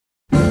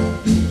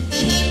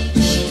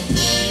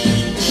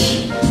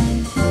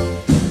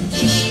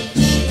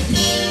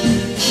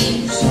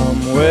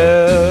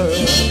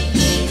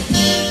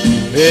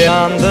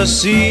the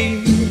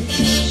sea,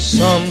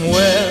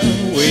 somewhere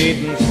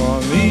waiting for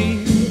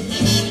me.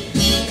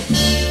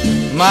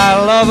 My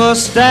lover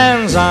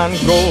stands on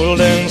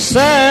golden sands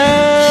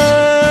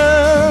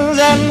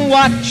and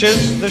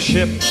watches the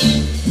ships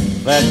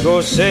that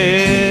go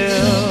sailing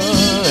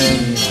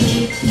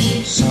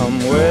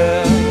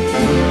somewhere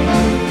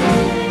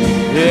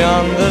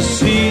beyond the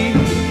sea.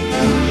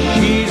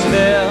 She's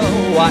there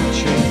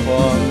watching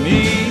for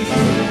me.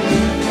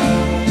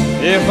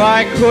 If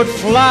I could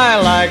fly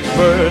like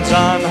birds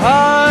on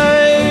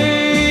high,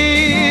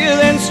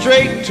 then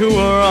straight to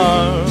her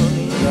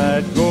arms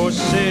I'd go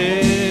sailing.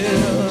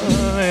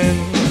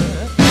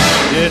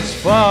 It's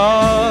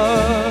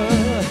far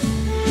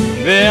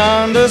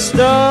beyond a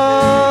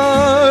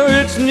star,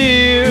 it's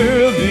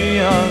near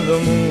beyond the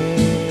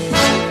moon.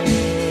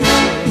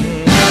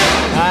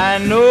 I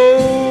know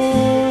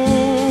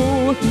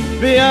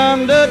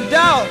beyond a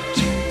doubt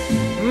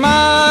my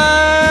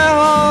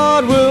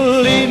heart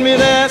will lead me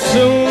there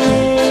soon.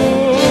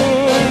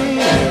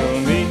 We'll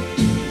meet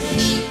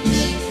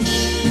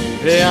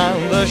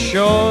beyond the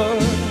shore,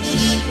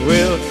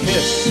 we'll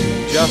kiss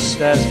just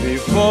as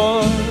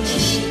before.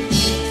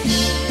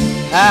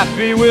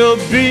 Happy we'll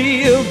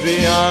be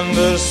beyond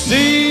the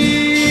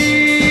sea,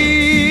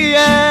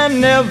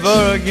 and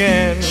never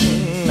again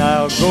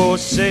I'll go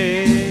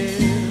sailing.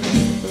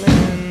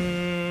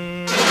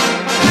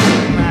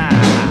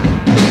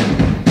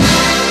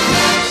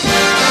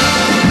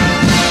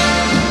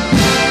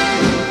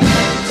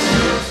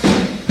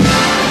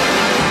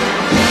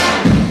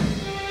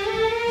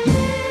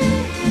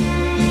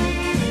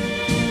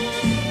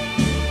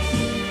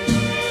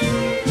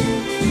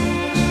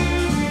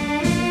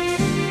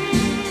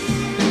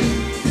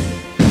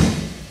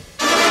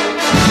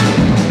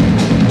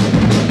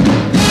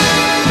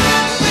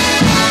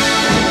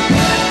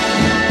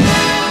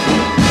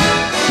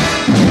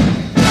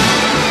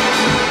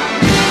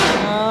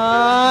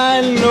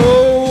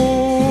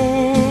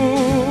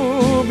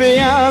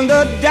 Beyond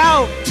a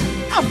doubt,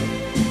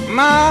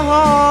 my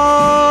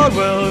heart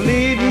will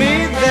lead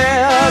me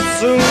there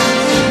soon.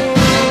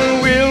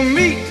 We'll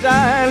meet,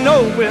 I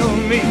know we'll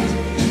meet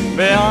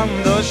beyond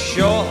the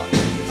shore.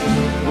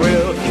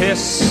 We'll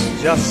kiss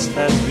just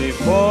as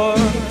before.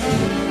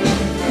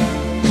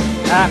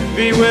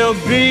 Happy we'll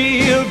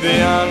be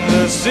beyond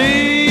the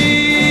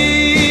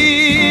sea,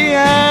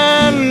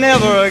 and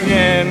never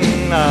again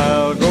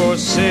I'll go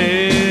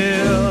sailing.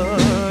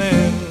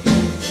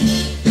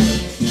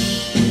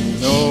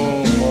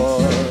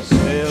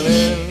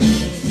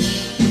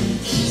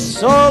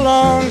 So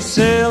long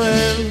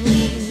sailing,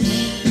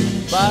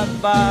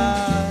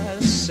 bye-bye.